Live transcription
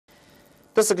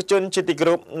ទស្សនិកជនជាទីគោរ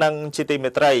ពនិងជាទីមេ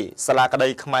ត្រីសាលាក្តី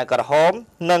ខ្មែរក្រហម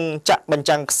និងចាក់បញ្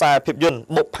ចាំងខ្សែភាពយន្ត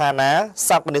បុប្ផាណាស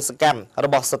ព្វនិសកម្មរ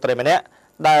បស់ស្ត្រីម្នាក់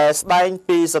ដែលស្ដែង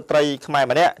ពីស្ត្រីខ្មែរ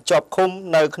ម្នាក់ជាប់ឃុំ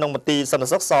នៅក្នុងមន្ទីរសន្តិ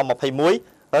សុខស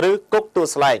21ឬគុកទួល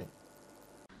ស្លែង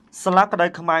សាលាក្តី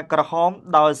ខ្មែរក្រហម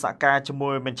ដោយសហការជាមួ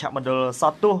យមជ្ឈមណ្ឌលស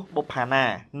តួបុប្ផាណា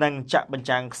និងចាក់បញ្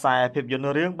ចាំងខ្សែភាពយន្ត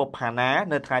រឿងបុប្ផាណា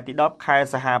នៅថ្ងៃទី10ខែ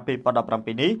សីហា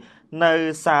2017នេះនៅ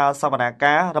សាលសវនា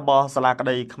ការរបស់សាលាក្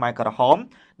តីខ្មែរក្រហម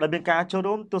ដែលមានការចូល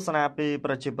រួមទស្សនាពី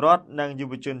ប្រជាពលរដ្ឋនិងយុ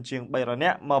វជនជាង300នា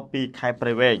ក់មកពីខេត្តព្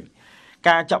រៃវែង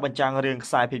ការចាក់បញ្ចាំងរឿង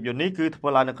ខ្សែភាពយន្តនេះគឺធ្វើ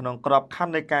ឡើងនៅក្នុងក្របខ័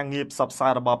ណ្ឌនៃការងារផ្សព្វផ្សា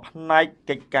យរបស់ផ្នែក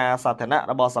កិច្ចការសាធារណៈ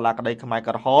របស់សាលាក្តីខ្មែរ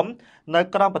ក្រហមនៅ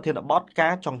ក្រោមប្រធានបទកា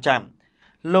រចងចាំ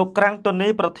លោកក្រាំងតុននី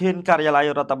ប្រធានការិយាល័យ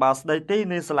រដ្ឋបាលស្ដីទី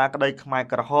នៃសាលាក្តីខ្មែរ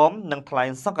ក្រហមនឹងថ្លែង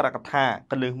សក្ការៈកថា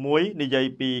កលឹះមួយនិយាយ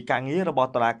ពីការងាររបស់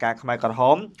តុលាការខ្មែរក្រហ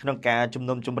មក្នុងការជំ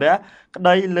នុំជម្រះក្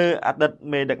តីលើអតីត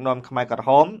មេដឹកនាំខ្មែរក្រហ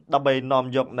មដើម្បីនាំ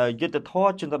យកនៅយុត្តិធ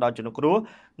ម៌ជូនទៅដល់ជនរង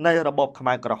នៃរបបខ្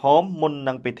មែរក្រហមមុន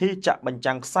នឹងពិធីចាក់បញ្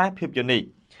ចាំងខ្សែភាពយន្តនេះ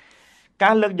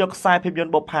ការលើកយកខ្សែភាពយន្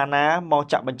តបុប្ផាណាមក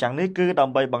ចាក់បញ្ចាំងនេះគឺដើ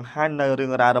ម្បីបង្ហាញនៅរឿ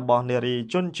ងរ៉ាវរបស់នារី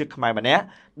ជនជាតិខ្មែរម្នាក់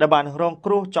ដែលបានរង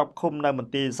គ្រោះជាប់ឃុំនៅម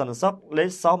ន្ទីរសន្តិសុខលេខ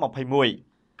ស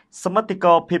21សមិទ្ធិក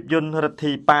រភាពយន្តរិទ្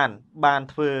ធីប៉ានបាន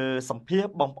ធ្វើសម្ភាស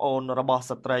បងប្អូនរបស់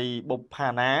ស្ត្រីបុប្ផា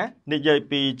ណានិយាយ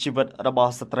ពីជីវិតរប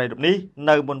ស់ស្ត្រីរូបនេះ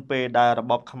នៅមុនពេលដែលរ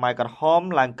បបខ្មែរក្រហម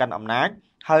ឡើងកាន់អំណាច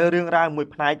ហើយរឿងរ៉ាវមួយ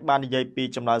ផ្នែកបាននិយាយពី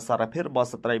ចម្លើយសារភាពរបស់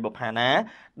ស្ត្រីបុប្ផាណា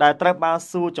ដែលត្រូវបាន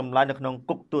សួរចម្លើយនៅក្នុង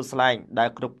គុកទួលស្លែងដែល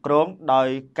គ្រប់គ្រងដោយ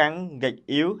កាំងហ្កិច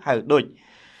អ៊ីវហៅដូច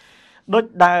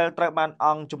ដែលត្រូវបានអ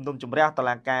ង្គជំនុំជម្រះតុ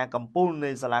លាការកំពូលនៃ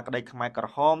សាលាក្តីខ្មែរក្រ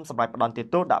ហមសម្រាប់ផ្ដន្ទា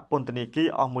ទោសដាក់ពន្ធនាគារ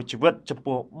អស់មួយជីវិតចំ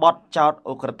ពោះបទចោទ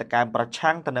អ ுக ្រិតកម្មប្រ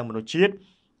ឆាំងទៅនឹងមនុស្សជាតិ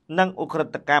និងអ ுக ្រិ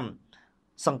តកម្ម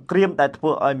សង្គ្រាមដែលធ្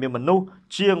វើឲ្យមានមនុស្ស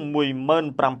ជាង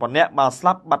 15,000 នាក់បានស្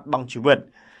លាប់បាត់បង់ជីវិត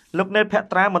លោកនេតភក្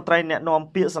ត្រាមន្ត្រីអ្នកនាំ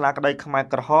ពាក្យសាលាក្តីខ្មែរ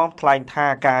ក្រហមថ្លែងថា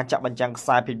ការចាក់បញ្ចាំងខ្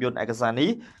សែភាពយន្តឯកសារនេះ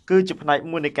គឺជាផ្នែក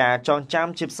មួយនៃការចងចាំ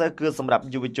ជាពិសេសគឺសម្រាប់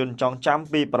យុវជនចងចាំ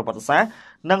ពីប្រវត្តិសាស្ត្រ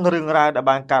និងរឿងរ៉ាវដែល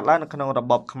បានកើតឡើងនៅក្នុងរ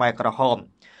បបខ្មែរក្រហម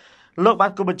លោកបា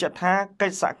នគូបញ្ជាក់ថាកិ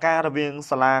ច្ចសហការរវាង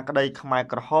សាលាក្តីខ្មែរ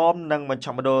ក្រហមនិងមជ្ឈ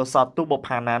មណ្ឌលសតួបុប្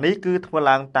ផាណានេះគឺធ្វើ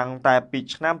ឡើងតាំងតែពី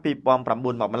ឆ្នាំ2009ម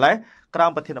កម្លេះក្រោ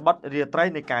មប្រធានបទរាត្រី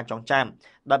នៃការចងចាំ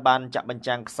ដែលបានចាក់បញ្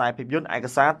ចាំងខ្សែភាពយន្តឯក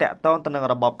សារតាក់ទងទៅនឹង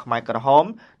របបខ្មែរក្រហម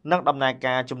និងដំណើរ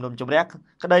ការជំនុំជម្រះ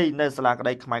ក្តីនៅសាលាក្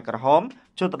តីខ្មែរក្រហម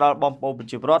ជួយទៅដល់បងប្អូនប្រ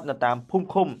ជាពលរដ្ឋនៅតាមភូមិ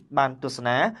ឃុំបានទស្ស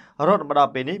នារហូតដ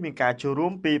ល់ពេលនេះមានការចូលរួ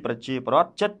មពីប្រជាពលរដ្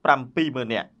ឋជិត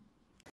 7,000 នាក់